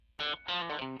Beer.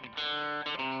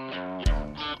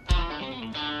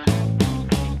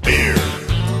 Beer.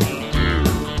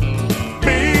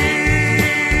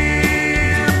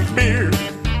 Beer.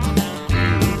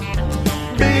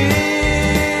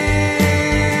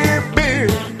 Beer.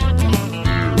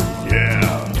 Yeah.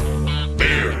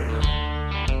 Beer.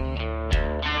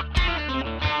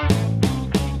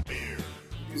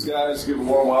 These guys, give a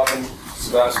warm welcome to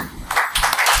Sebastian.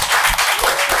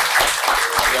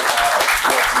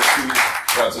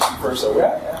 Transition first over.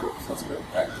 Yeah, sounds good.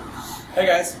 Right. Hey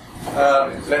guys,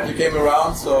 glad you came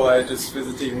around. So I just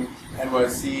visiting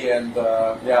NYC, and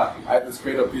I had this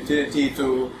great opportunity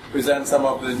to present some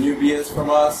of the new beers from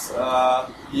us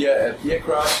here at Beer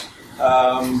Crush.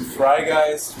 Fry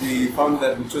Guys, we founded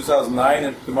that in 2009,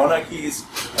 and the Monarchy is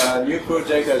a new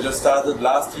project I just started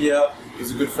last year.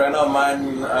 He's a good friend of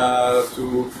mine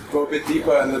to go a bit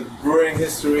deeper in the brewing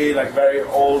history, like very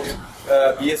old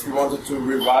beers we wanted to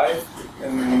revive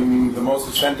in the most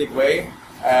authentic way.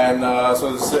 And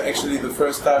so this is actually the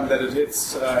first time that it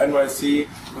hits NYC.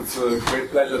 It's a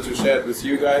great pleasure to share it with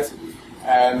you guys.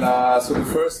 And so the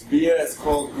first beer is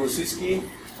called Grodziski,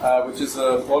 which is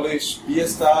a Polish beer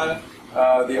style,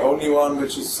 the only one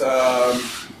which is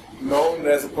known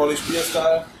as a Polish beer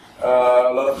style.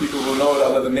 A lot of people will know it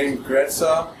under the name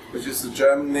Grätzer, which is a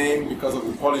German name because of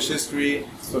the Polish history.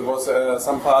 So it was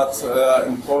some parts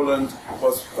in Poland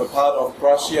was a part of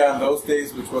Prussia in those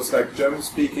days, which was like German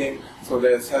speaking. So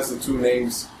it has the two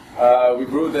names. We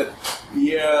brewed that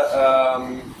beer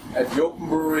at Jopen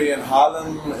Brewery in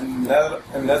Haarlem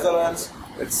in Netherlands.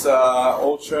 It's an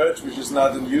old church which is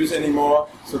not in use anymore.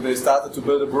 So they started to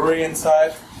build a brewery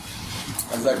inside.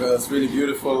 It's like a really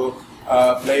beautiful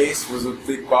place with a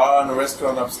big bar and a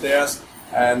restaurant upstairs,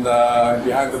 and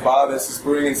behind the bar there's this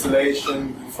brewing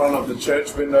installation in front of the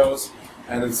church windows,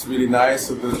 and it's really nice.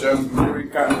 So the German brewing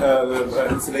the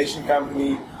installation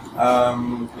company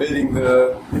building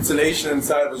the installation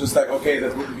inside was just like, okay,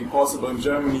 that wouldn't be possible in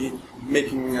Germany,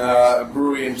 making a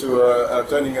brewery into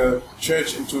turning a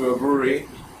church into a brewery.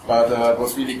 But it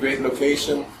was really great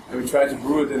location, and we tried to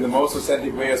brew it in the most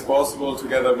authentic way as possible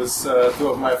together with two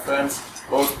of my friends,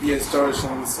 both beer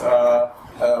historians,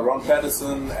 Ron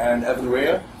Patterson and Evan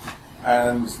Weir.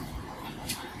 And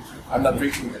I'm not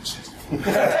drinking that shit.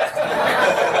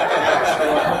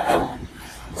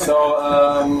 So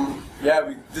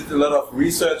we did a lot of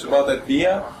research about that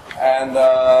beer, and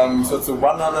so it's a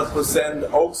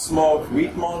 100% oak smoked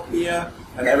wheat malt beer.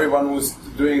 And everyone who's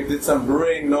did some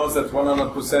brewing knows that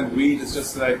 100% wheat is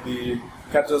just like the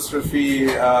catastrophe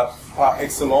par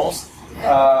excellence.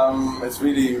 It's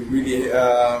really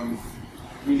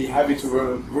heavy to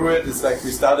brew it. It's like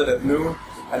we started at noon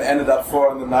and ended at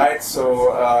 4 in the night.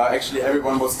 So actually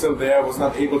everyone was still there, was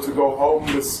not able to go home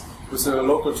with a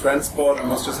local transport, and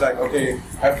was just like, okay,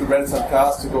 I have to rent some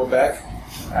cars to go back.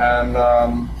 And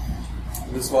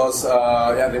this was the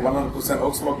 100%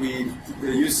 oak smoke. We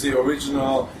used the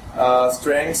original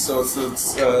strength, so it's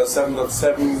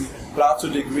 7.7 Plato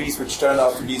degrees, which turned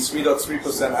out to be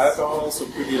 3.3% alcohol, so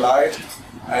pretty light.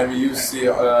 And we used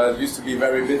it used to be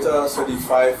very bitter,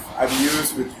 35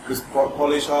 IBUs with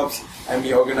Polish hops, and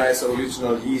we organized the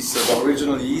original yeast. So the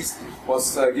original yeast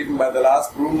was given by the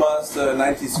last brewmaster in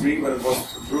 '93 when it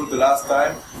was brewed the last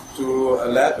time to a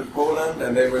lab in Poland,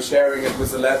 and they were sharing it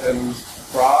with a lab in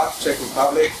Prague, Czech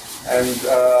Republic, and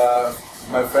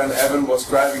my friend Evan was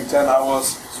driving 10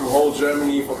 hours through whole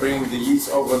Germany for bringing the yeast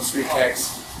over in 3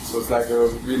 kegs. So it's like a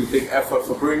really big effort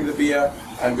for brewing the beer,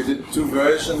 and we did 2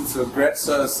 versions. The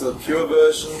Grätzer is the pure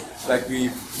version, like we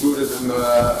brewed it in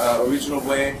the original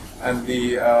way, and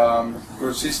the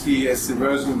Grodziski is the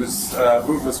version with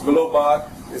brewed with willow bark.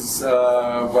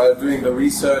 While doing the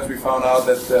research, we found out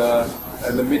that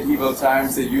in the medieval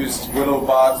times they used willow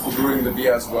bark for brewing the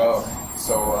beer as well.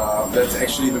 So that's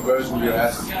actually the version we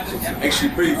have. It's actually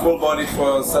pretty full-bodied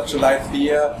for such a light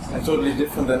beer, and totally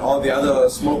different than all the other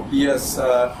smoked beers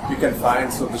you can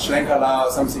find. So the Schlenkerla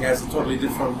or something has a totally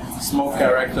different smoke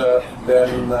character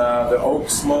than the oak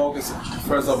smoke. Is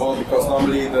first of all because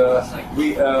normally the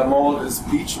malt is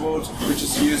beechwood, which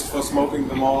is used for smoking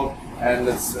the malt, and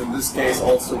it's in this case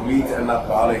also wheat and not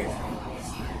barley.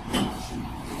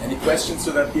 Any questions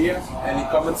to that beer? Any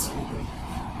comments?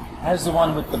 How does the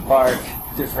one with the bark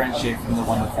differentiate from the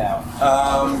one without?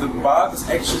 The bark is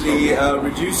actually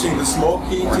reducing the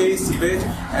smoky taste a bit,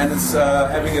 and it's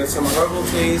having some herbal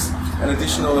taste and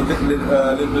additional a little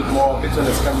bit more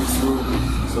bitterness coming through.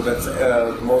 So that's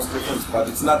the most difference, but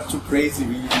it's not too crazy.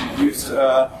 We used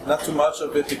not too much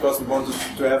of it because we wanted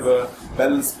to have a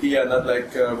balanced beer, not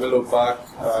like willow bark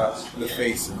in the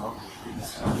face, you know.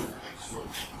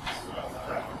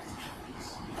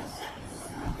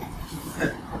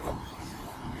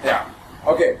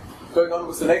 Okay, going on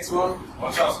with the next one.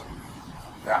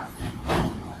 Yeah.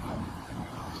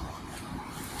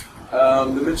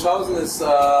 The Münchhausen is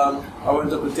our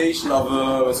interpretation of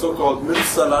a so-called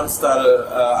Münsterland-style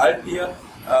Altbier.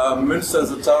 Münster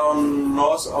is a town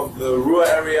north of the Ruhr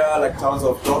area, like towns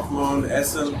of Dortmund,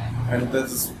 Essen, and that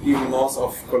is even north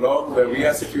of Cologne, where we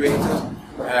are situated.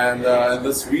 And in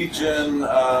this region,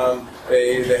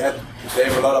 they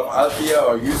have a lot of Altbier,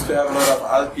 or used to have a lot of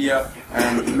Altbier.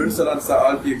 And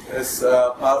Münsterland-style Altbier is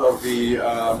part of the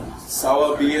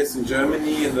sour beers in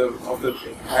Germany, of the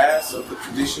past, of the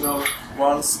traditional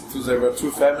ones. So there were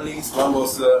two families. One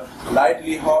was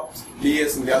lightly hopped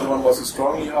beers, and the other one was the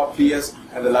strongly hopped beers.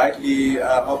 And the lightly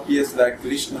hopped beers like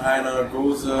Lichtenheiner,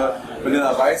 Gose,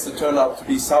 Berliner Weisse turned out to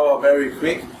be sour very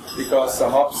quick, because the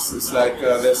hops is like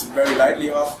there's very lightly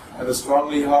hopped, and the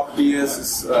strongly hopped beers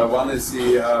is one is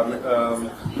the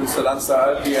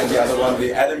Münsterland-style Altbier, and the other one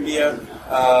the Adembier.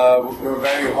 Were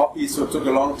very hoppy, so it took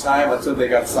a long time until they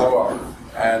got sour.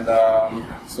 And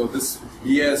so this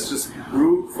beer is just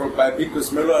brewed by Vitus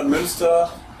Müller in Münster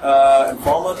in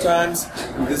former times.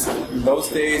 In those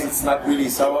days, it's not really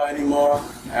sour anymore,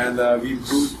 and we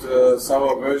brewed the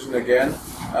sour version again,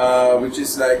 which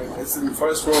is like, it's in the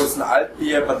first row, it's an alt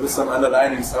beer, but with some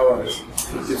underlying sourness.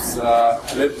 It gives a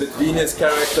little bit vinous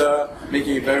character,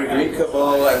 making it very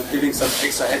drinkable and giving some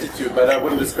extra attitude, but I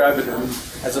wouldn't describe it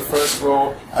as a first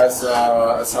row as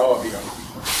a sour beer.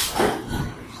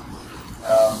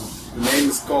 The name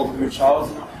is called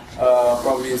Münchhausen.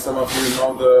 Probably some of you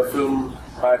know the film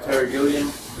by Terry Gilliam,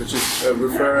 which is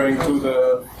referring to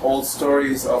the old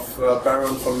stories of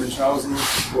Baron von Münchhausen,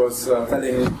 who was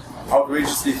telling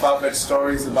outrageously far-fetched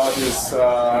stories about his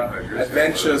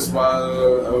adventures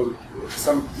while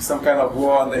some kind of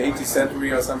war in the 18th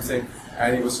century or something.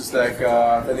 And he was just like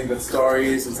telling the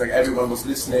stories. It's like everyone was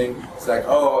listening. It's like,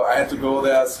 oh, I had to go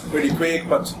there pretty quick,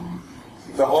 but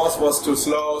the horse was too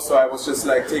slow, so I was just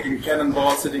like taking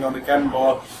cannonball, sitting on the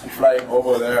cannonball and flying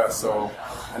over there. So,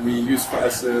 and we used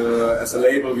as a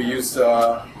label, we used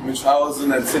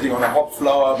Münchhausen and sitting on a hop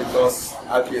flower, because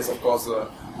Altbier is of course a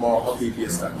more hoppy beer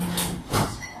style.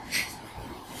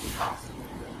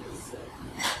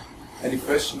 Any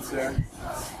questions there?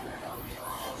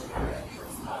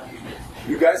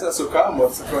 You guys are so calm.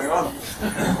 What's going on?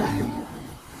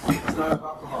 It's not about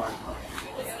alcohol.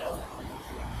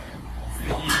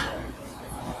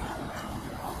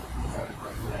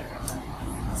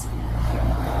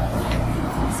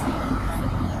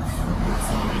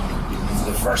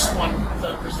 The first one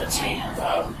that presents me,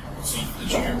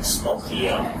 did you smoke the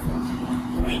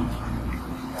weed?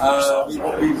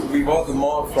 We bought the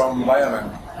malt from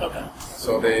Bayerman. Okay.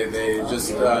 So they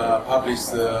just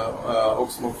published the Oak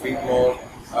Smoke Wheat malt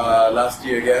last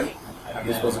year again, and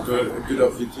this was a good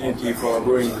opportunity for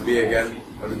brewing the beer again.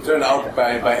 But it turned out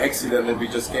by accident that we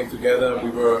just came together. We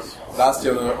were last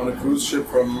year on a cruise ship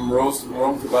from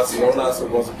Rome to Barcelona, so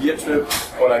it was a beer trip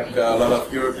for like a lot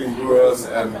of European brewers,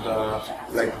 and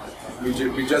like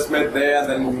we just met there, and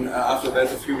then after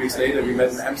that, a few weeks later, we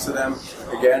met in Amsterdam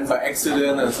again by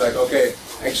accident, and it's like, okay,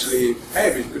 actually,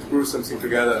 hey, we could brew something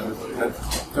together, and that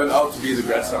turned out to be the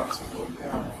Great Sounds.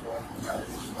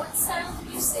 What style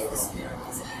did you say this beer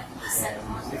was?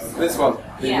 This one,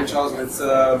 the Münchhausen, it's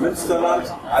Münsterland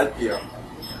Altbier.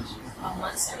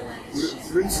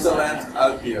 Münsterland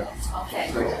Altbier.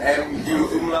 Okay. Like M-U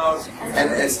umlaut,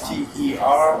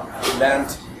 N-S-T-E-R,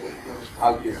 Land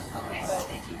Altbier.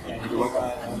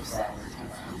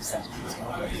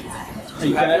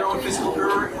 You have your own physical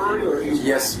brewery, or you?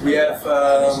 Yes, we have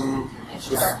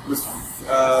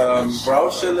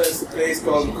Brauschelle is a place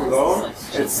called Cologne.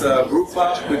 It's a brew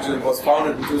pub which was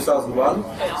founded in 2001.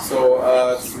 So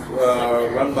it's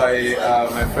run by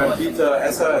my friend Peter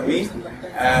Esser and me.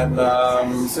 And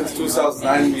since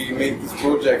 2009 we made this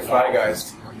project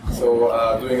Freigeist. So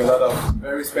doing a lot of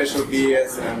very special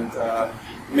beers and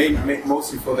made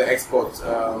mostly for the export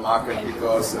market,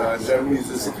 because in Germany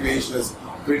the situation is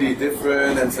pretty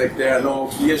different, and it's like there are no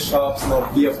beer shops, no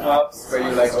beer pubs where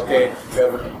you're like, okay, you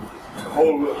have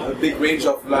a big range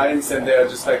of lines and they're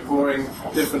just like pouring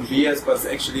different beers, but it's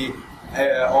actually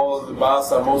all the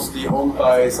bars are mostly owned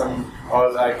by some,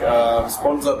 or like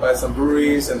sponsored by some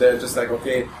breweries, and they're just like,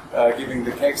 okay, giving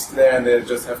the kegs there, and they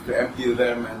just have to empty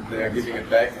them and they're giving it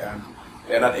back, and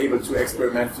they're not able to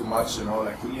experiment too much, you know.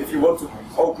 Like if you want to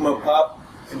open a pub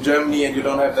in Germany and you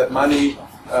don't have that money,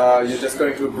 you're just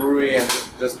going to a brewery and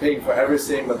just paying for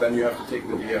everything, but then you have to take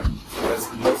the beer. So that's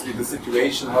mostly the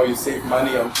situation, how you save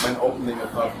money when opening a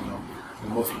pub, you know.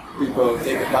 And most people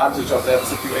take advantage of that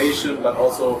situation, but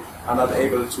also are not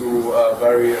able to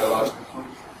vary a lot.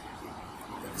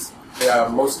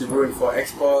 mostly brewing for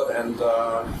export, and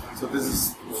so this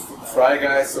is Fry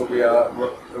Guys. So we are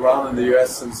around in the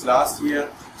US since last year,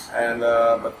 and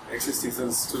but existing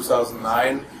since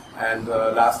 2009. And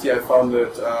last year I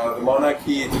founded the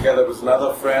Monarchy together with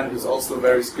another friend who's also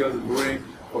very skilled in brewing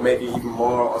for making even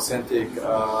more authentic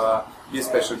beer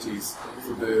specialties.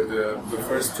 So the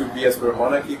first 2 beers were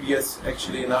Monarchy beers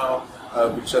actually now.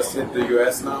 We just hit the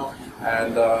US now,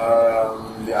 and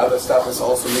the other stuff is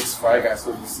also mixed Fry Guys.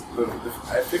 So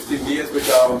I have 15 beers which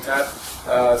are on tap.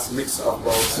 It's a mix of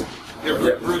both.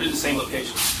 They're brewed in the same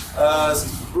location.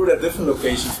 Brewed at different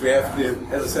locations. We have,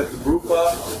 as I said, the brew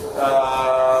bar.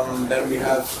 Then we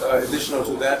have, additional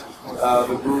to that,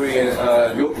 the brewery in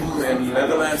Jopen in the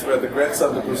Netherlands, where the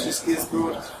Grätzer, the Bruschiski is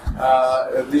brewed.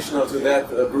 Additional to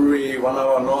that, a brewery 1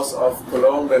 hour north of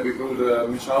Cologne, where we brew the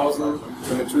Mischhausen,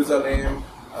 the Methusalem,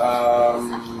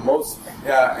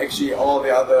 actually all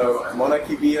the other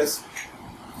Monarchy beers,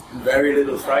 very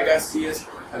little Fry Guys beers.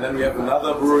 And then we have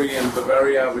another brewery in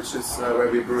Bavaria, which is where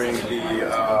we're brewing the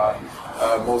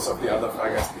most of the other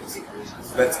Fry Guys beers.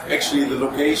 So that's actually the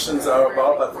locations are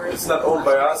about, but it's not owned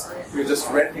by us. We're just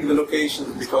renting the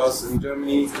locations because in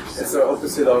Germany it's the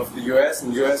opposite of the US.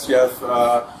 In the US you have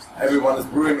everyone is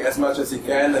brewing as much as he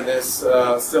can, and there's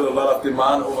still a lot of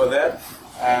demand over that.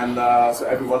 And so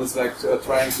everyone is like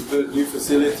trying to build new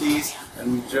facilities,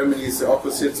 and Germany is the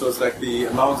opposite, so it's like the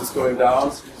amount is going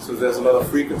down, so there's a lot of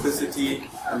free capacity,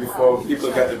 and before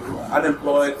people get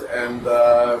unemployed and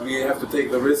we have to take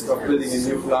the risk of building a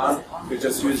new plant, we're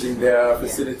just using their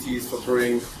facilities for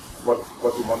brewing what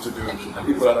we want to do. And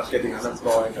people are not getting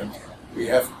unemployed, and we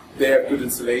have there good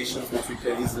installations which we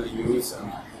can easily use,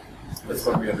 and that's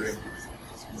what we are doing.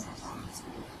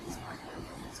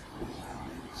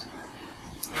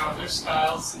 Now, there's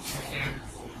styles that you can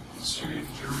distribute in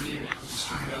Germany and you can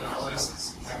distribute other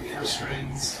places, like your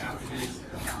strains, Anthony.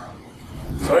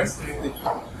 Sorry? Is there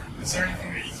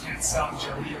anything that you can't sell in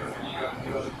Germany or that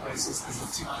you go to other places because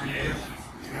it's too creative?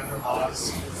 Do other laws?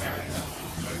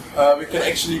 We can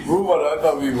actually brew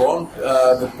whatever we want.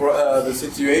 The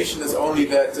situation is only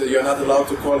that you're not allowed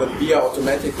to call it beer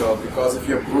automatico, because if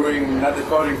you're brewing not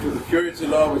according to the purity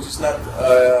law, which is not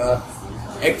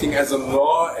acting as a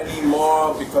law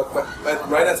anymore, because but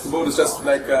Reinheitsgebot is just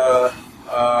like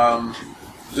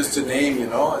just a name, you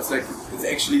know. It's like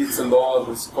it's a law.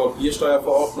 It's called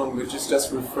Biersteuerverordnung, which is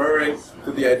just referring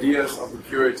to the ideas of the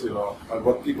purity law. But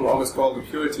what people always call the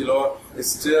purity law is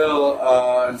still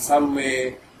in some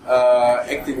way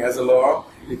acting as a law,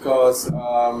 because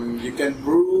you can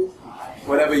brew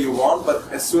whatever you want, but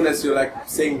as soon as you're like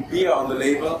saying beer on the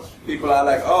label, people are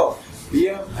like, oh,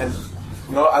 beer. And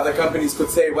other companies could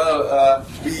say, well,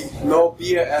 we know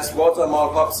beer as water,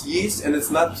 malt, hops, yeast, and it's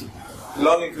not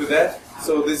belonging to that.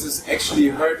 So this is actually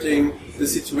hurting the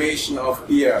situation of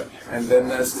beer. And then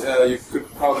you could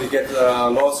probably get a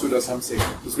lawsuit or something.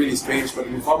 It's really strange. But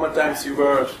in former times you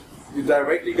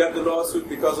directly got the lawsuit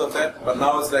because of that. But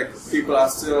now it's like people are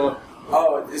still,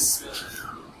 it is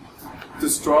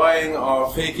destroying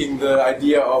or faking the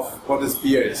idea of what this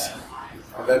beer is.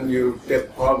 And then you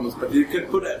get problems. But you can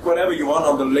put whatever you want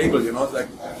on the label, it's like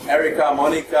Erica,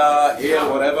 Monica, Ale,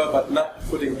 whatever, but not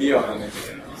putting beer on it.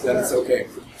 Then it's okay.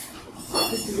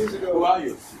 50 years ago, Who are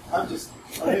you? I'm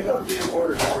being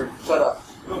ordered. Shut up.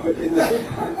 No, but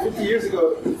 50 years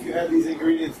ago, if you had these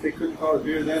ingredients, they couldn't call it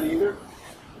beer then either?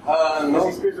 No.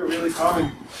 These beers were really common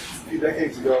a few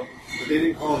decades ago, but they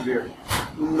didn't call them beer.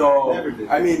 No. Never did.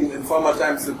 I mean, in former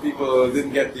times, the people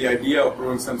didn't get the idea of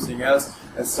brewing something else.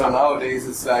 And so nowadays,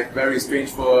 it's like very strange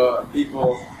for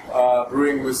people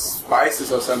brewing with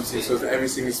spices or something. So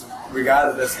everything is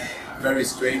regarded as very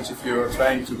strange if you're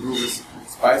trying to brew with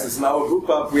spices. In our brew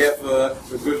pub, we have a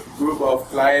good group of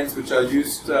clients which are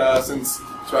used since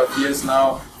 12 years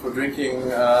now for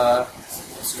drinking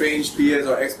strange beers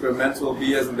or experimental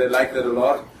beers, and they like that a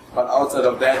lot. But outside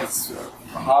of that, it's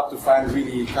hard to find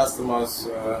really customers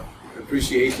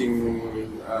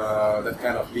appreciating that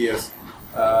kind of beers.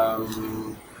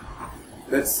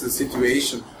 That's the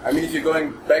situation. I mean, if you're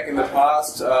going back in the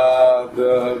past,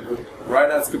 the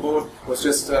Reinheitsgebot was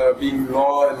just being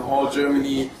law in whole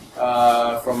Germany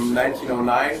from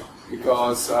 1909,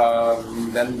 because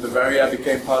then Bavaria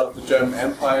became part of the German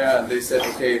Empire, and they said,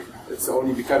 okay, it's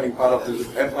only becoming part of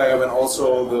the empire when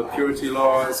also the purity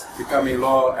law is becoming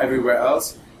law everywhere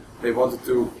else. They wanted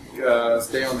to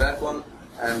stay on that one,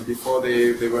 and before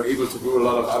they were able to brew a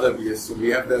lot of other beers. So we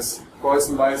have this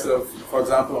Preußenweiße, for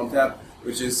example, on tap,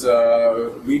 which is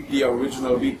wheat beer,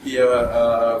 original wheat beer,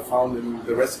 found in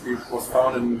the recipe was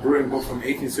found in the brewing book from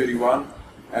 1831,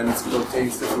 and it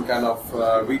contains different kind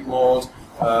of wheat malt,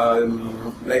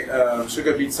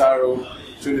 sugar beet syrup,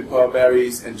 juniper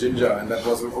berries, and ginger. And that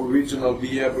was an original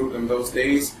beer brewed in those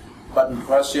days, but in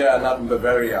Prussia and not in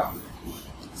Bavaria.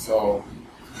 So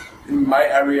in my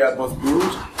area it was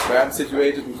brewed, where I'm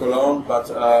situated in Cologne, but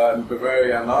in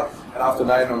Bavaria not. And after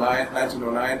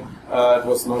 1909, it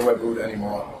was nowhere brewed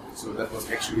anymore. So that was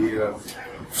actually a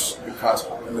cut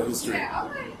in the history.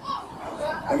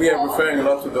 And we are referring a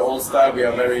lot to the old style. We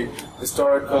are very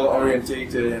historical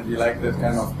orientated, and we like that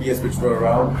kind of beers which were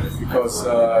around because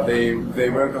they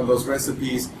worked on those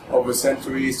recipes over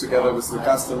centuries together with the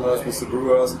customers, with the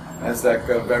brewers, and it's like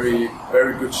very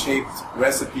good shaped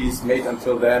recipes made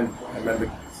until then. And when the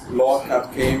law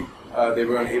cut came, they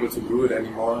weren't able to brew it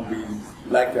anymore, and we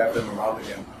like to have them around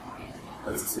again.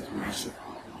 That's the situation.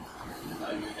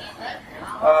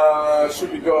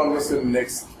 Should we go on with the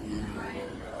next?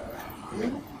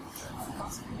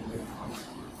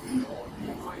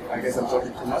 I guess I'm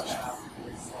talking too much.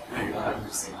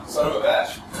 Son of a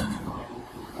batch.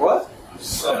 What?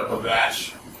 Son of a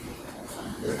batch.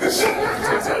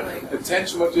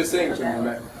 Attention what you're saying to me,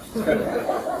 man.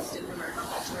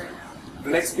 The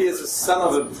next beer is a son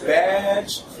of a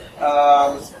badge.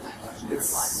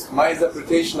 It's my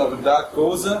interpretation of a dark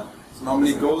Gose.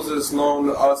 Normally Gose is known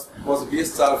as, was a beer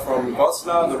style from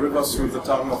Goslar, the river through the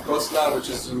town of Goslar, which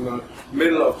is in the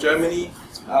middle of Germany.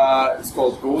 It's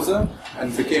called Gose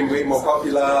and became way more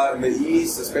popular in the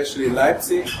east, especially in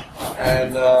Leipzig.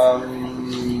 And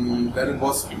then it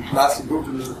was lastly brewed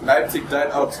in Leipzig,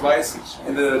 died out twice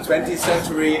in the 20th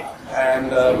century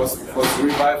and was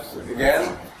revived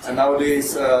again. And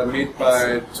nowadays made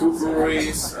by two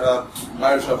breweries,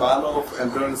 Bayerischer Bahnhof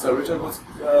and Börnitzer Rittergut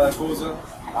Gose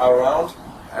are around.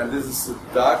 And this is the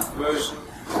dark version.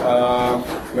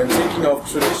 When thinking of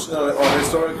traditional or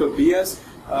historical beers,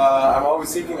 I'm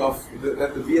always thinking of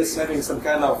that the beer is having some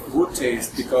kind of wood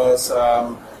taste because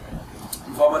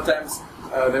in former times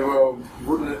there were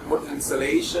wooden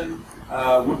installation,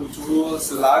 wooden tools,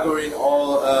 the lagering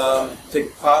all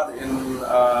take part in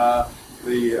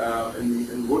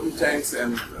in wooden tanks,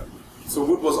 and so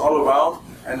wood was all around,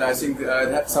 and I think it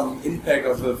had some impact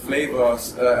of the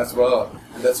flavors as well,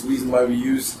 and that's the reason why we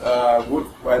used wood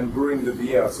when brewing the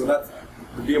beer. So that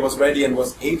the beer was ready and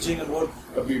was aging in wood,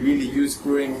 but we really used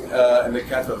brewing in the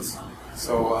kettles.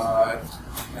 So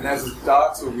and as it's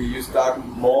dark, so we use dark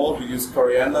malt, we use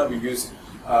coriander, we use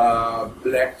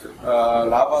black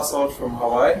lava salt from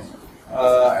Hawaii.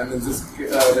 And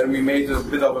then we made a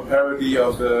bit of a parody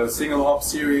of the single hop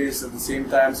series at the same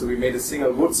time. So we made a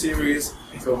single wood series.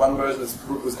 So one version is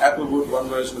brewed with apple wood, one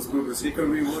version is brewed with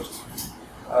hickory wood.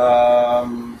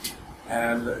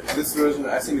 And this version,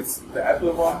 I think it's the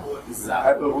apple one. This is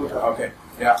apple wood. Okay,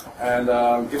 yeah,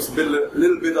 and gives a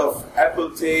little bit of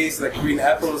apple taste, like green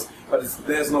apples, but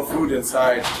there's no fruit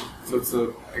inside. So it's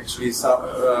actually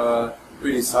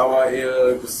pretty sour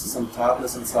ale with some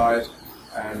tartness inside.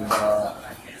 And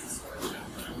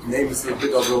name is a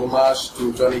bit of a homage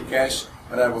to Johnny Cash.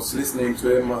 When I was listening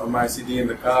to him on my CD in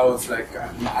the car, it's like,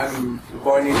 I'm the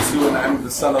boy named Sue and I'm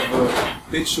the son of a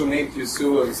bitch who named you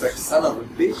Sue. It's like, son of a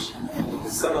bitch? The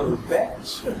son of a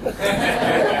bitch?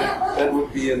 That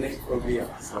would be a name for beer.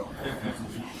 So.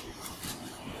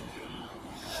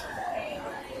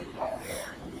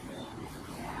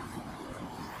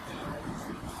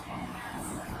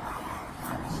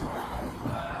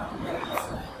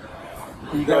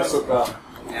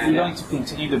 Are you going to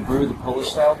continue to brew the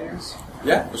Polish style beers?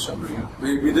 Yeah, for sure.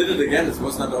 We did it again. It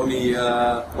was not only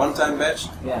one-time batch,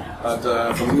 but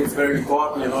for me it's very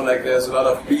important. You know, like there's a lot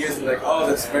of beers and like, oh,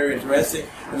 that's very interesting,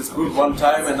 and it's brewed one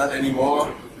time and not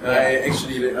anymore. I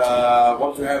actually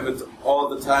want to have it all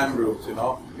the time brewed, you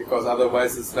know, because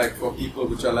otherwise it's like for people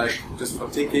which are like just for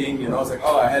ticking, you know, it's like,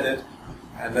 oh, I had it,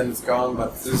 and then it's gone.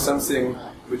 But this is something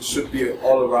which should be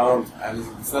all around, and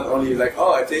it's not only like,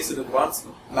 oh, I tasted it once,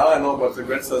 now I know what the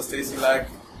Grätzer is tasting like.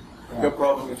 Your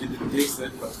problem if you didn't taste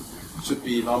it, but it should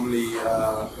be normally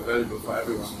available for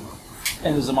everyone.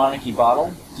 And there's a Monarchy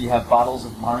bottle. Do you have bottles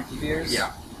of Monarchy beers?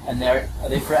 Yeah. And are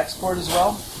they for export as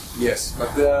well? Yes,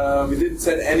 but we didn't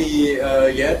send any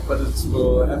yet, but it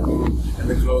will happen in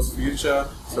the close future.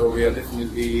 So we are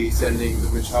definitely sending the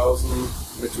Mitchhausen,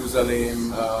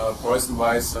 Methusalem,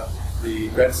 Preußenweiss, the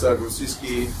Grätzer,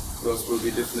 Grossisky. Those will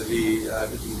be definitely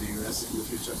hitting the US in the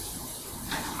future.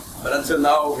 But until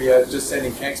now, we are just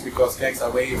sending kegs because kegs are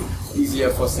way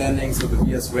easier for sending. So the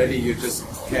beer is ready, you just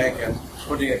keg and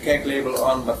putting a keg label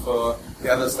on. But for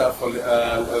the other stuff, for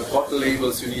bottle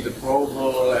labels, you need a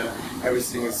proval, and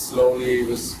everything is slowly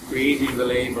with creating the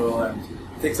label, and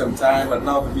it takes some time. But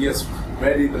now the beer is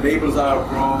ready, the labels are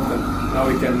approved, and now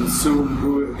we can soon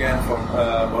do it again for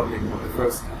bottling. The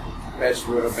first batches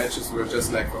were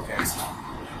just like for kegs.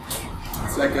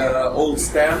 It's like an old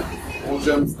stamp, old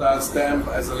German style stamp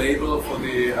as a label for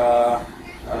the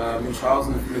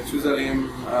Münchhausen, Methusalem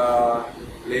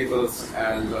labels,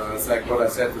 and it's like what I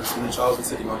said, it's Münchhausen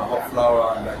sitting on a hop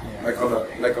flower, and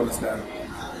like on a stand.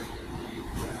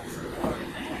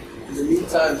 In the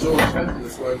meantime, Joel Trenton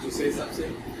is going to say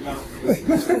something. No.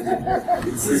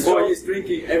 Before he's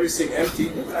drinking everything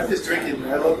empty. I'm just drinking.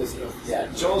 I love this stuff. Yeah,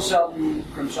 Joel Shelton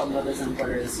from Shelton Brothers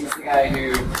Importers. He's the guy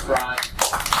who brought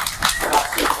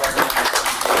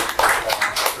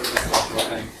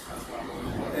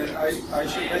And I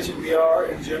should mention we are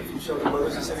in Jim from Shelton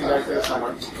Brothers is sitting back there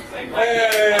somewhere.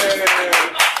 Hey!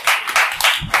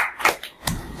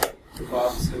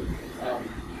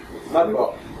 Not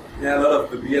Bob. Yeah, a lot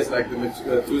of the beers like the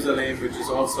Methusalem, which is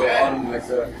also on, like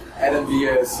the Adam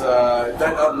beer is died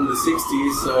out in the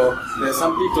 60s, so there's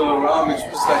some people around which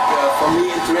was like, for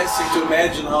me, interesting to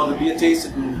imagine how the beer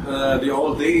tasted in the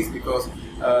old days, because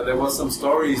there was some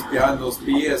stories behind those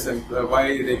beers and why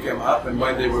they came up and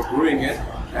why they were brewing it,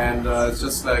 and it's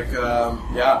just like,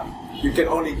 you can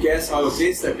only guess how it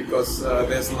tastes like, because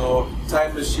there's no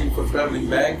time machine for traveling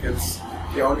back. It's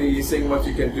the only thing what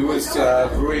you can do is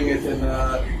brewing it in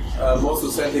a most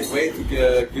authentic way to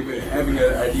having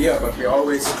an idea. But we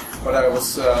always, what I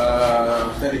was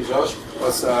telling Josh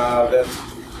was that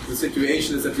the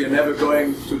situation is that we are never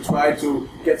going to try to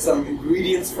get some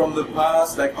ingredients from the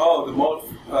past, like, oh, the malt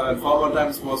in former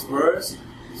times was worse,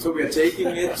 so we are taking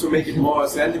it to make it more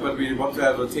authentic, but we want to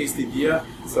have a tasty beer,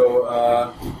 so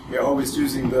we are always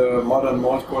using the modern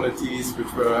malt qualities,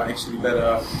 which were actually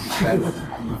better than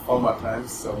in the former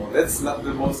times, so that's not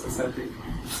the most authentic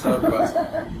stuff, but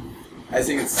I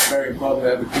think it's very important to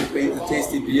have a good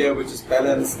tasty beer, which is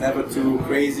balanced, never too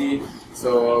crazy.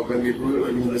 So when we brew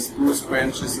the spruce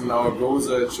branches in our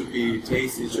goza, it should be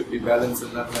tasty, it should be balanced,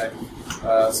 and not like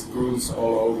spruce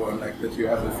all over, like that you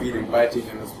have the feeling biting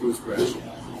in a spruce branch.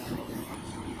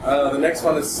 The next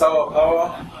one is Sour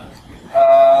Power.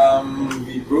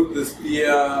 We brewed this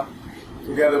beer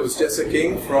together with Jesse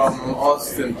King from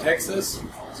Austin, Texas.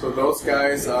 So those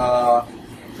guys are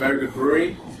very good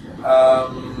brewery,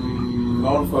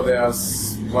 known for their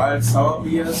wild sour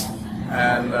beers.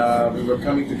 And we were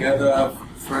coming together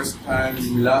first time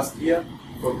last year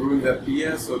for brewing that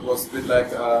beer, so it was a bit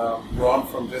like Ron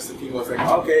from Jesse King was like,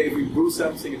 okay, if we brew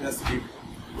something, it has to be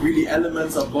really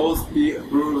elements of both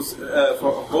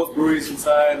for both breweries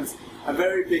inside. I'm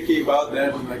very picky about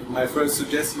that, and like my first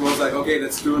suggestion was like, okay,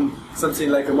 let's do something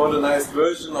like a modernized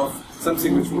version of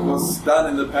something which was done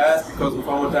in the past, because in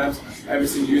former times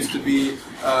everything used to be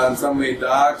in some way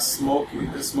dark,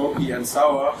 smoky and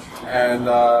sour, and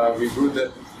we brewed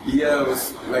that beer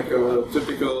with like a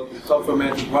typical top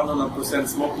fermented 100%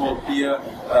 smoke malt beer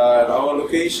at our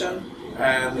location,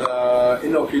 and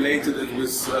inoculated it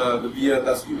with the beer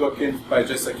Das Überkind by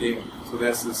Jesse King. So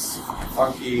there's this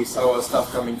funky sour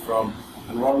stuff coming from,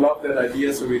 and Ron loved that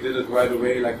idea, so we did it right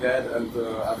away like that, and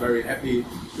I'm very happy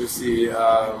with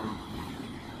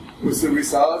the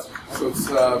result. So it's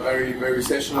very, very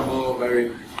sessionable,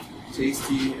 very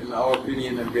tasty in our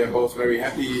opinion, and we are both very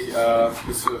happy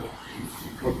with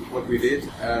what we did.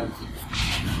 And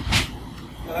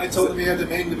I told him he had to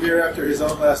name the beer after his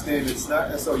own last name. It's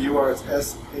not S-O-U-R, it's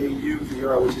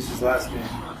S-A-U-V-R, which is his last name.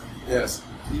 yes,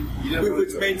 You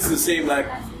which means the same like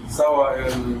sour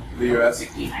in the US.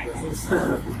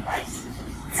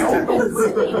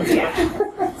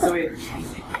 So wait,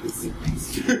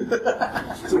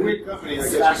 It's a weird company, I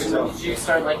guess you Sebastian, can when tell. did you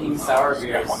start liking sour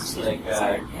beers? Like,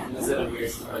 is it a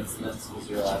weird coincidence because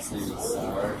your last name is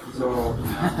Sour? So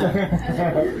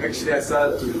actually, I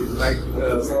started to like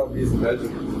sour beers in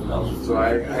Belgium. So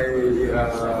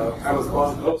I was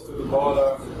born close to the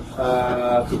border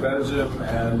to Belgium,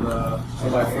 and so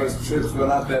my first trips were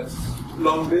not that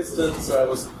long distance. So I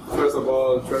was first of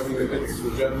all traveling a bit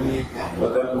to Germany,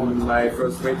 but then my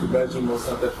first way to Belgium was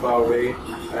not that far away,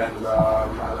 and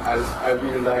I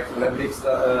really like Lambic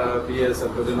beers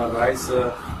and Berliner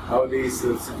Weisse. Nowadays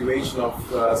the situation of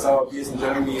sour beers in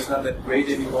Germany is not that great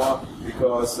anymore,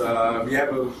 because we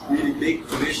have a really big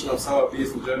tradition of sour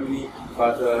beers in Germany,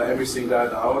 but everything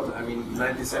died out. I mean,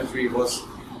 19th century was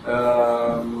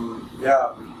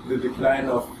the decline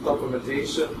of top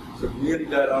fermentation, so it nearly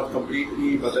died out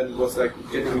completely, but then it was like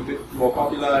getting a bit more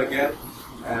popular again.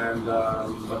 And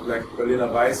but like Berliner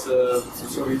Weisse,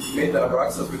 so we made the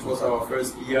Abraxas, which was our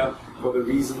first beer, for the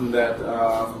reason that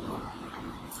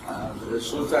the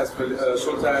Schultheiss,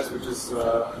 which is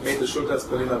made the Schultheiss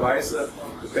Berliner Weisse,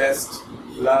 the best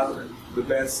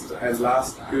and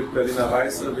last good Berliner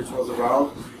Weisse which was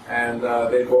around, and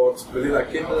they bought Berliner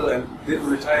Kindl and didn't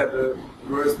retire the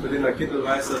worst Berliner Kindl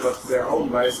Weisse, but their own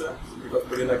Weisse, because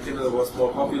Berliner Kindle was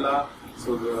more popular.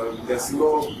 So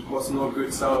was no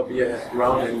good sour beer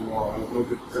around anymore, no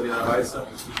good Berliner Weisse.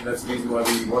 And that's the reason why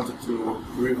we wanted to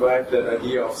revive that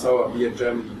idea of sour beer in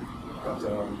Germany. But,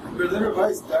 Berliner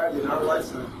Weiss died in our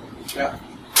lifetime. yeah.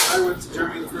 I went to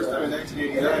Germany the first time in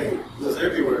 1989. It was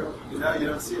everywhere. And now you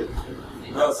don't see it.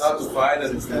 No, it's hard to find,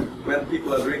 and when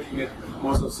people are drinking it,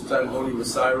 most of the time only with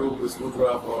syrup, with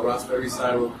Woodruff or raspberry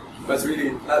syrup. But it's really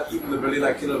not even the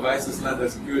Berliner Kindle Weiss is not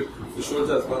as good. The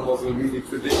Schultheiss one was a really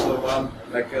traditional one,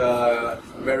 like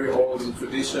very old in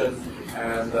tradition.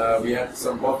 And we had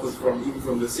some bottles from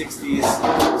the 60s.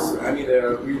 I mean,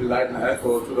 they're really light in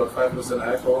alcohol, 2.5%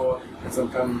 alcohol. And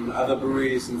some other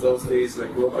breweries in those days,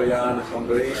 like Rotoyan and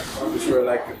André, which were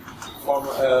like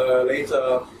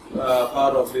later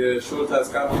part of the Schultheiss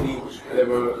company. They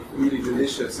were really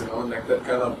delicious, you know, like that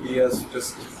kind of beers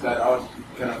just flat out, you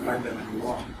cannot find them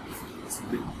anymore. It's a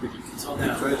big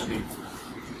tragedy.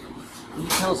 Can you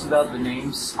tell us about the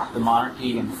names, the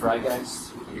Monarchy and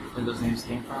Freigeist, where those names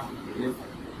came from?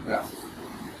 Yeah.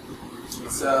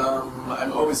 It's,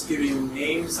 I'm always giving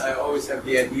names, I always have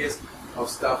the ideas of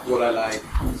stuff what I like.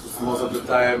 So most of the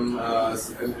time,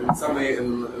 in some way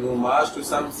in homage to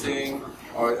something,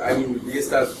 or I mean, beer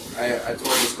stuff, I told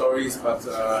the stories, but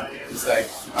it's like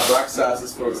Abraxas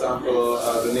is, for example,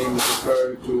 the name is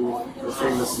referring to the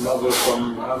famous novel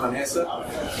from Hermann Hesse.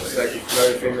 It's like a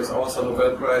very famous author,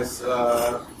 Nobel Prize,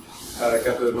 got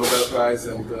the Nobel Prize,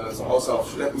 and the author of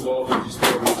Schleppenwolf, which is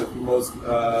probably the most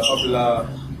popular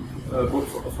book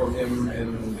from him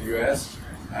in the US.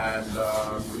 And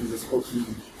in this book,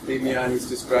 Demian is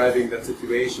describing that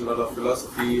situation, a lot of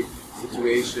philosophy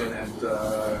situation, and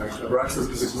Abraxas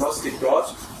is agnostic God.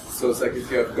 So it's like if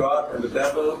you have God and the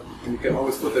devil, and you can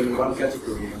always put them in one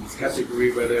category. And this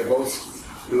category where they're both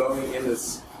belonging in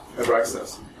is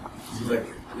Abraxas. It's like,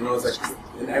 you know, it's like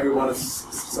in everyone is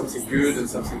something good and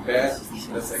something bad.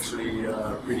 That's actually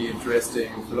pretty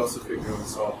interesting philosophical.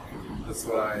 So that's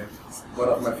one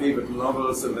of my favorite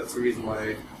novels, and that's the reason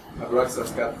why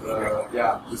Abraxas got,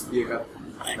 this beer got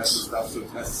massive stuff. So it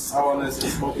has sourness and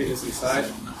smokiness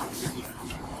inside.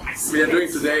 We are doing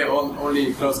today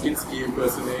only Klaus Kinski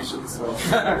impersonations. So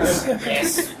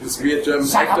this weird German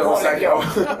actor was like,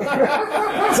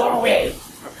 Go away!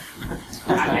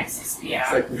 Alexis,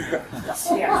 yeah.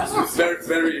 It's like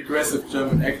very aggressive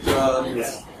German actor. He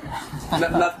was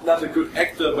not a good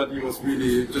actor, but he was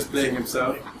really just playing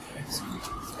himself.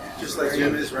 Just like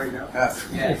Jim is right now. Yes.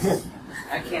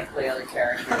 I can't play other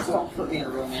characters. Don't put me in a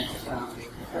romantic comedy.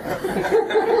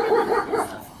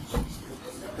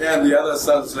 Yeah, and the other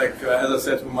stuff is like, as I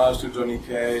said, homage to Johnny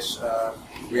Cash.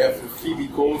 We have Phoebe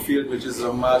Caulfield, which is a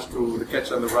homage to The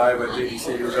Catcher in the Rye by J.D.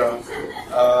 Salinger.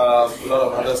 A lot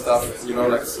of other stuff, you know,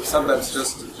 like sometimes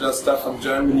just stuff from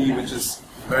Germany, which is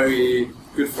very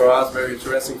good for us, very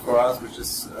interesting for us, which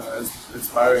is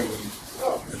inspiring.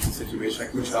 It's a situation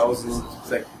like Münchhausen.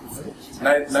 It's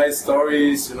like nice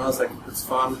stories, you know. It's like it's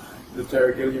fun. The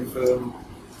Terry Gilliam film.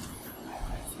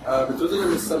 But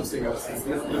Methuselah is something else.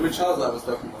 The Münchhausen I was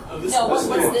talking about. No, what's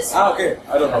this? Okay.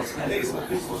 I don't know.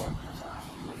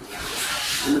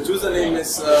 The Methuselah name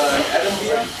is Adam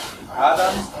beer,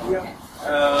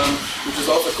 which is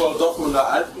also called Dortmunder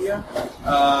Altbier.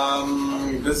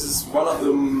 This is one of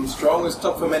the strongest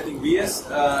top fermenting beers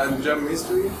in German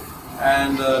history,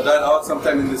 and died out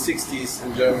sometime in the 60s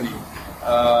in Germany.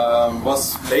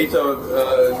 Was later,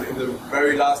 in the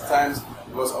very last times,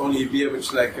 it was only a beer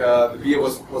which, like, the beer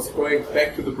was going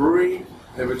back to the brewery.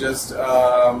 They were just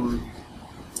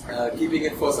keeping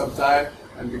it for some time,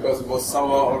 and because it was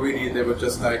sour already, they were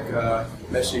just like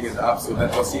mashing it up. So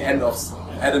that was the end of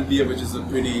Adam beer, which is a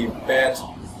pretty bad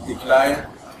decline.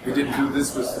 We didn't do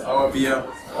this with our beer,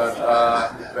 but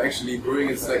we're actually brewing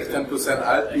it's like 10%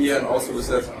 alt beer, and also with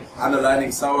that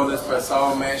underlining sourness by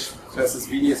sour mash. So it has this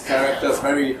vinous character. It's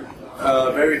very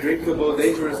drinkable,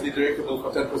 dangerously drinkable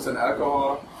for 10%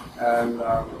 alcohol, and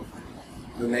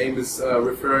the name is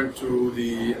referring to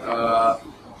the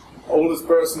oldest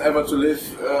person ever to live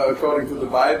according to the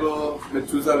Bible,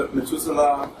 Methuselah,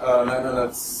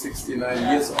 969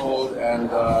 years old, and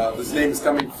this name is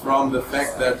coming from the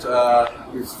fact that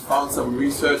we've found some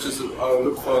researchers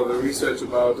looked for the research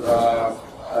about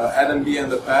Adam beer in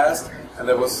the past. And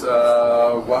there was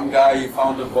one guy, he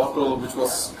found a bottle which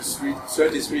was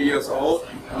 33 years old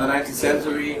in the 19th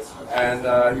century, and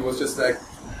he was just like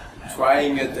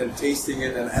trying it and tasting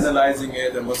it and analyzing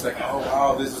it, and was like, oh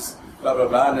wow, this is blah blah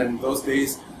blah. And in those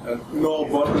days, no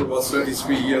bottle was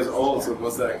 33 years old, so it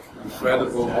was like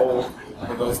incredible old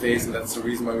for those days, and that's the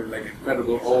reason why we like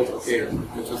incredible old. Okay,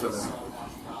 which was it?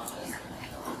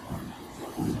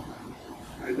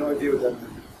 I had no idea what that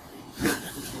meant.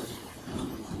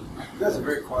 guys are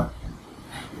very quiet.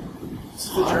 This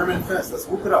is the German fest. Let's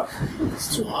whoop it up.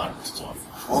 It's too hot. It's tough.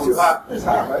 It's too hot. It's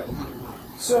hot, right?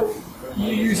 So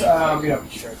you use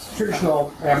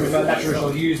traditional, not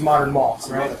traditional. You use modern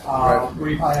malts, right? Where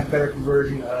you probably have better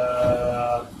conversion,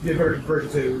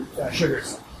 to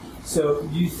sugars. So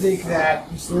do you think that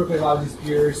historically a lot of these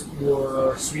beers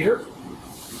were sweeter?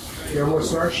 They're more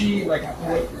starchy. Like,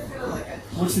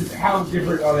 how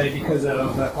different are they because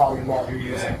of the quality of malt you're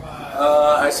using?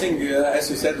 I think, as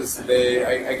you said,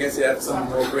 I guess they had some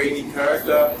more grainy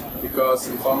character because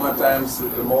in former times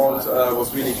the malt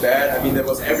was really bad. I mean, there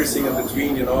was everything in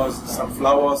between, some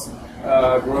flowers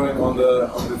growing on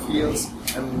the fields,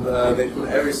 and they put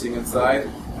everything inside,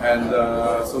 and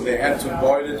so they had to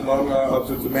boil it longer or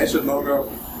to mash it longer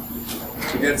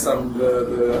to get some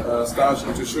the starch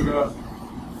into sugar.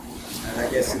 And I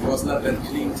guess it was not that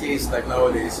clean taste like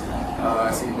nowadays.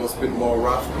 I think it was a bit more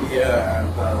rough here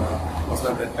and was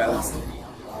not that balanced.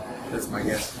 That's my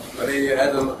guess. But they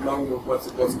had along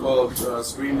what's called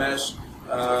stream mash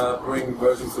brewing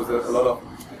versions, so that a lot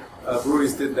of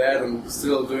breweries did that and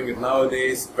still doing it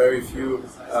nowadays. Very few,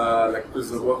 like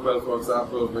Prisoner Rockwell, for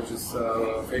example, which is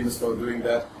famous for doing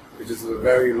that, which is a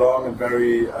very long and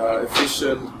very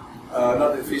efficient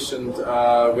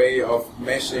way of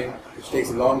mashing, which takes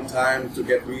a long time to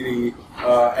get really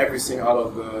everything out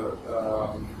of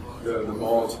the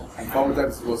malt. And former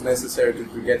times it was necessary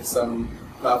to get some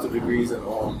Plato degrees and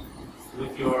all.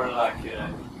 With your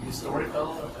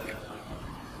historical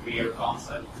beer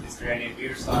concept, is there any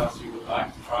beer styles you would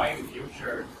like to try in the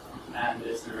future? And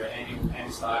is there any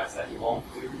styles that you won't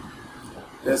do?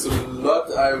 There's a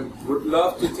lot I would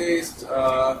love to taste.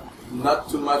 Not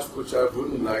too much which I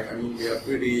wouldn't like. I mean, we are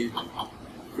pretty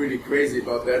crazy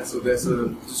about that. So there's a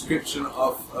description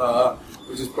of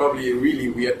which is probably a really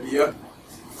weird beer.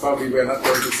 Probably we're not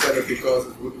going to sell it because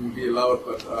it wouldn't be allowed.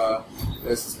 But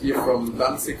there's this beer from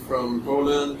Danzig, from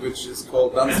Poland, which is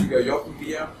called Danziger Jochen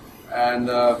beer, and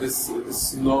this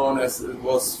is known as it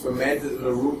was fermented in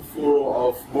a room full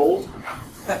of mold.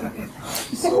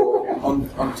 So on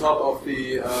top of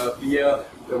the beer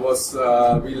there was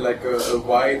really like a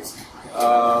white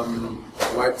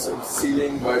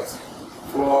ceiling, white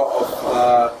floor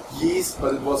of yeast,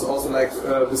 but it was also like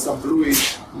with some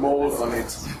bluish mold on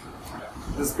it.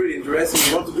 It's pretty interesting.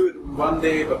 We want to do it one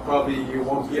day, but probably you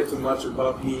won't hear too much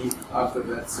about me after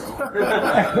that. So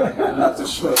I'm not too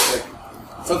sure. Like,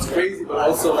 it sounds crazy, but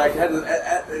also like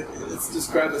it's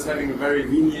described as having a very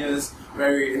vinous,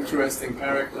 very interesting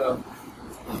character.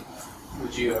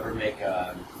 Would you ever make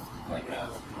a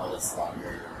Mullis Lager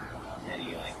or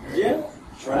any Yeah.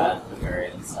 trad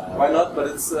Bavarian style? Why not? But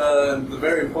it's the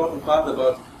very important part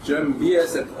about German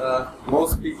beers that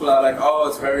most people are like, oh,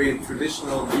 it's very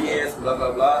traditional beers, blah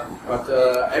blah blah. But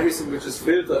everything which is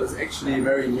filtered is actually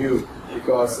very new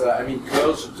because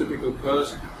Kölsch, typical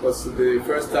Kölsch, was the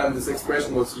first time this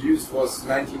expression was used was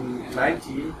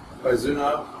 1919 by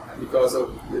Zünner because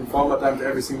in former times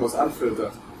everything was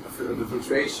unfiltered. The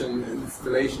filtration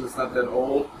installation is not that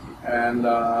old, and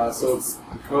so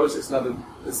Kölsch is not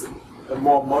it's a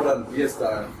more modern beer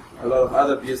style. A lot of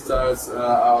other beer styles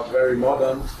are very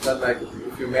modern. Not like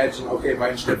if you imagine, okay,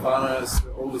 Weinstefana is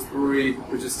the oldest brewery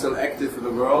which is still active in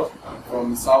the world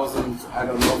from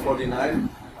 1949,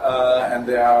 and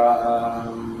they are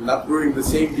not brewing the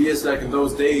same beers like in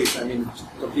those days. I mean,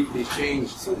 completely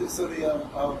changed. So the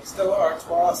Stella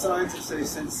Artois signs that say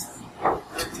since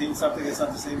 18 something, it's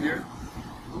not the same beer.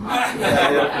 Because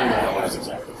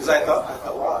I thought,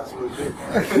 wow, it's really big.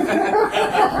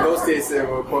 In those days, they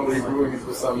were probably brewing it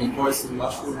with some poison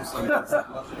mushrooms.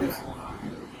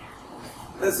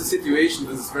 That's the situation.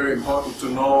 This is very important to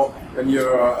know when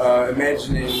you're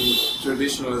imagining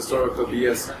traditional historical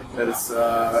beers. That is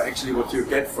actually what you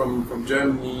get from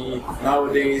Germany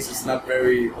nowadays. It's not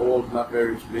very old, not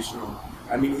very traditional.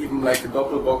 I mean, even like the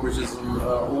Doppelbock, which is an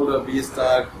older beer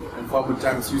style, and former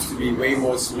times used to be way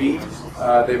more sweet.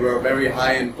 They were very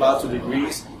high in Plato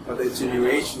degrees, but the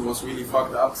attenuation was really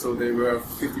fucked up. So they were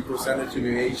 50%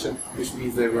 attenuation, which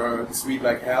means they were sweet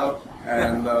like hell,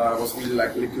 and was really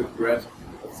like liquid bread.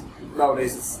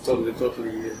 Nowadays it's totally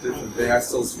different. They are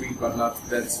still sweet, but not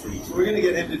that sweet. We're going to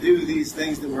get him to do these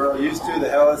things that we're all used to, the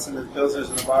Helles and the Pilsners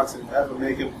in the box, and have them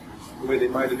make them the way they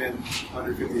might have been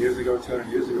 150 years ago, 200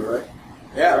 years ago, right?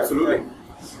 Yeah, absolutely.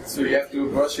 So you have to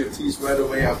brush your teeth right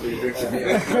away after you drink the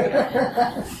beer.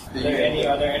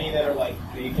 Are there any that are like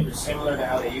that you think are similar to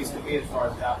how they used to be as far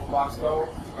as Doppelbocks go,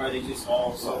 or are they just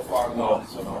all so far gone?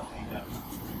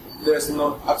 There's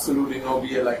absolutely no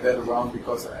beer like that around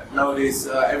because nowadays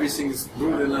everything is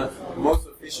brewed in a most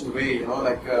efficient efficient way. You know,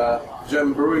 like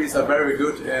German breweries are very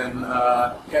good in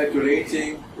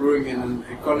calculating, brewing in an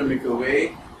economical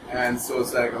way. And so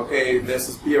it's like, okay, there's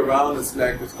this beer around. It's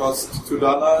like it costs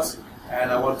 $2, and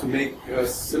I want to make a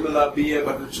similar beer,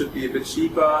 but it should be a bit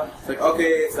cheaper. It's like, okay,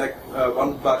 it's like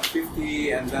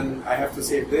 $1.50, and then I have to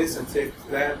save this and save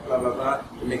that, blah blah blah,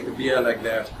 to make the beer like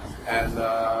that. And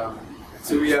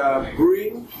so we are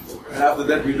brewing, and after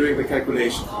that we're doing the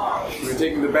calculation. We're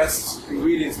taking the best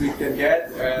ingredients we can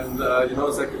get, and you know,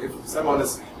 it's like if someone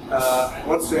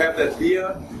wants to have that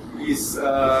beer, he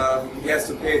has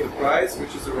to pay the price,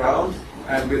 which is around,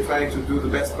 and we're trying to do the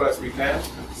best price we can.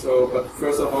 So, but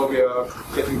first of all, we are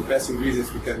getting the best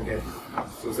ingredients we can get.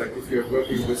 So it's like if you're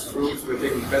working with fruits, we're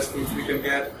taking the best fruits we can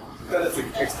get. Well, it's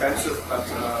expensive, but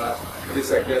it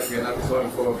is like that. We are not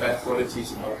going for bad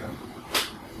qualities about them.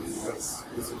 That's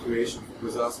the situation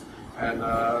with us. And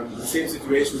the same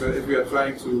situation, but if we are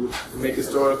trying to make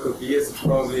historical beers, it's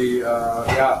probably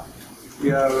we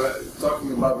are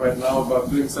talking about right now about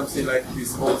doing something like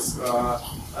this old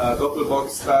Doppelbock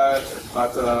style,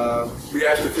 but we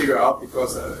have to figure out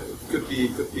because it could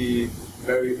be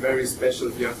very, very special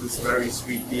if you have this very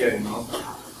sweet beer, you know.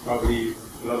 Probably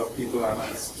a lot of people are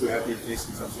not too happy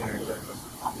tasting something like that, but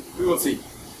we will see.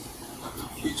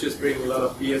 Teachers bring a lot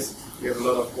of beers. We have a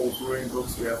lot of old brewing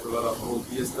books. We have a lot of old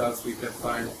beer styles we can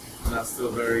find, and are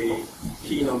still very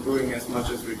keen on brewing as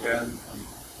much as we can.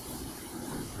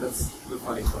 That's the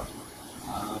funny part.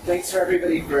 Thanks for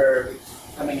everybody for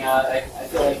coming out. I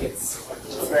feel like it's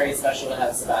very special to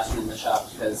have Sebastian in the shop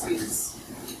because he's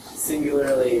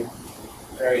singularly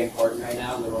very important right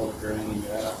now in the world of brewing in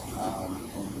Europe,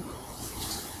 and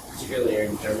particularly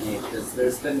in Germany, because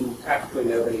there's been practically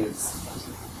nobody who's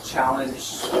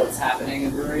challenged what's happening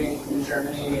in brewing in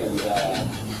Germany and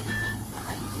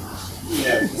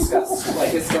discuss like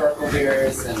historical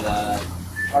beers and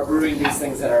are brewing these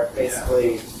things that are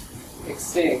basically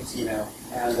extinct,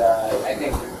 and I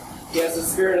think he has the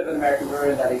spirit of an American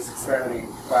brewer that he's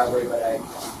experimenting wildly, but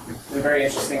in a very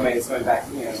interesting way, he's going back,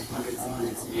 hundreds and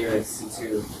hundreds of years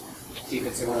deep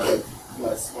into one of the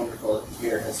most wonderful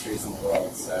beer histories in the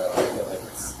world. So I feel like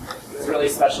it's really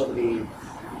special to be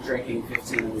drinking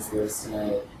 15 of these beers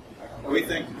tonight. Well, we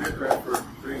thank the Beer Craft for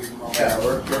bringing them all. Yeah,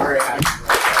 we're very happy.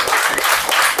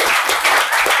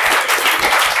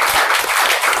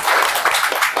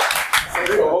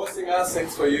 Thanks for hosting us.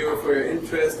 Thanks for your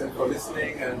interest and for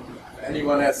listening. And if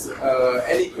anyone has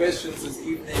any questions this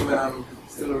evening when I'm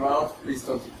still around, please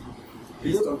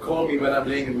don't call me when I'm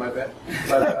laying in my bed.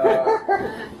 But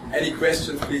any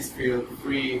questions, please feel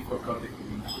free for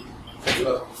contacting me. Thanks a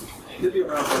lot. He'll be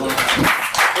around for a long time.